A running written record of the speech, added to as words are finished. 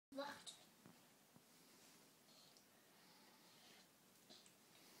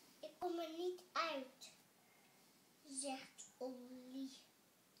kom er niet uit, zegt Ollie.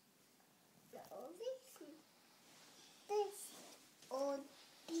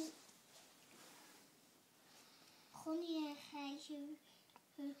 Ollie. Gonnie en Gijsje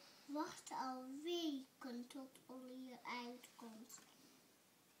wachten al weken tot Ollie eruit komt.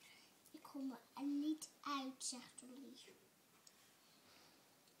 Ik kom er niet uit, zegt Ollie.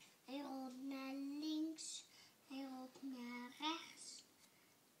 Hij rolt naar links, hij rolt naar rechts.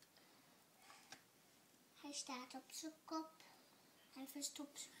 Hij staat op zijn kop, hij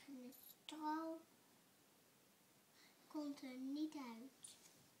verstopt zich in het stro. Komt er niet uit.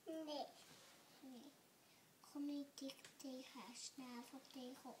 Nee. Gonnie tikt tegen haar snavel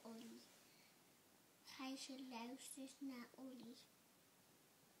tegen Ollie. Gijsje luistert naar Ollie.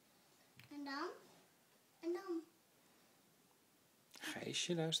 En dan?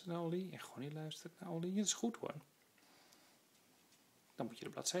 Gijsje luistert naar Ollie en Gonnie luistert naar Ollie. Dat is goed hoor. Dan moet je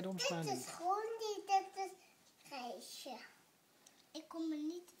de bladzijde omslaan. Dit is Gonnie, dit is Gijsje. Ik kom er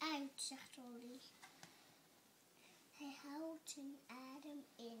niet uit, zegt Ollie. Hij houdt zijn adem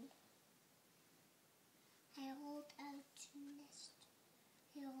in. Hij rolt uit zijn nest.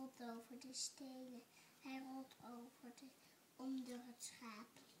 Hij rolt over de stenen. Hij rolt onder het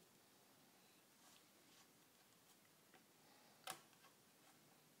schaapje.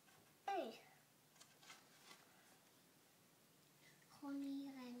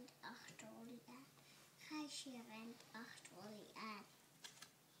 Gonnie rent achter Ollie aan. Gijsje rent achter Ollie aan.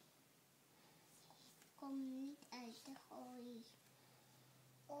 Kom niet uit de Ollie.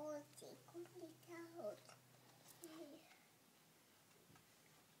 Ollie, kom niet uit. Nee.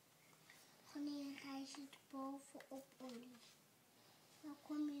 Gonnie en Gijsje zitten bovenop Ollie. Dan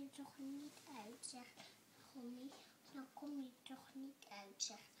kom je toch niet uit, zegt Gonnie. Dan kom je toch niet uit,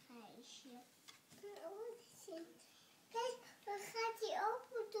 zegt Gijsje. Kijk, wat gaat hij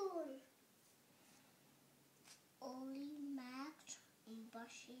open doen? Ollie maakt een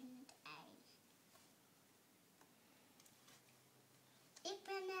basje in het ei. Ik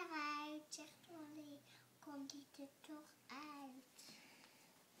ben eruit, zegt Ollie. Komt hij er toch uit?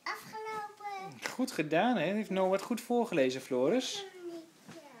 Afgelopen. Goed gedaan, hè? Heeft Noah het goed voorgelezen, Floris?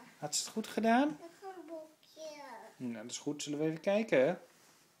 Had ze het goed gedaan? Nog een boekje. Nou, dat is goed. Zullen we even kijken, hè?